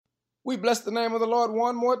We bless the name of the Lord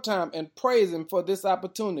one more time and praise Him for this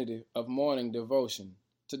opportunity of morning devotion.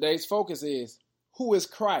 Today's focus is, who is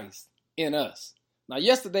Christ in us? Now,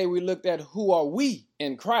 yesterday we looked at who are we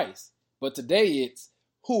in Christ, but today it's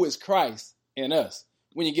who is Christ in us.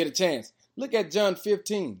 When you get a chance, look at John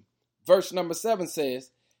 15, verse number 7 says,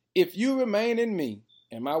 "If you remain in me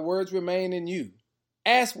and my words remain in you,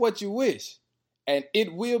 ask what you wish and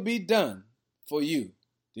it will be done for you."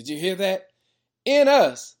 Did you hear that? In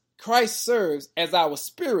us, Christ serves as our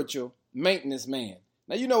spiritual maintenance man.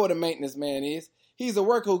 Now, you know what a maintenance man is. He's a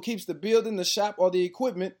worker who keeps the building, the shop, or the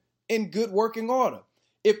equipment in good working order.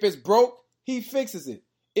 If it's broke, he fixes it.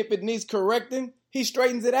 If it needs correcting, he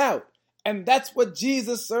straightens it out. And that's what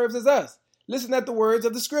Jesus serves as us. Listen at the words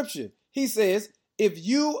of the scripture. He says, "If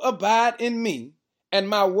you abide in me and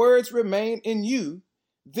my words remain in you,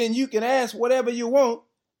 then you can ask whatever you want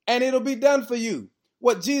and it'll be done for you."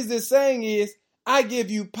 What Jesus is saying is, I give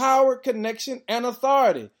you power, connection, and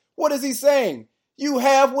authority. What is he saying? You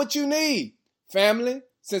have what you need. Family,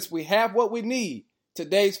 since we have what we need,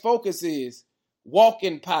 today's focus is walk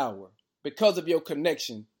in power because of your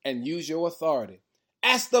connection and use your authority.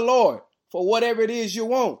 Ask the Lord for whatever it is you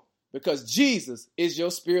want because Jesus is your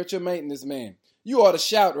spiritual maintenance man. You ought to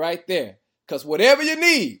shout right there because whatever you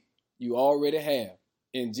need, you already have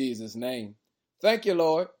in Jesus' name. Thank you,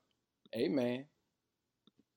 Lord. Amen.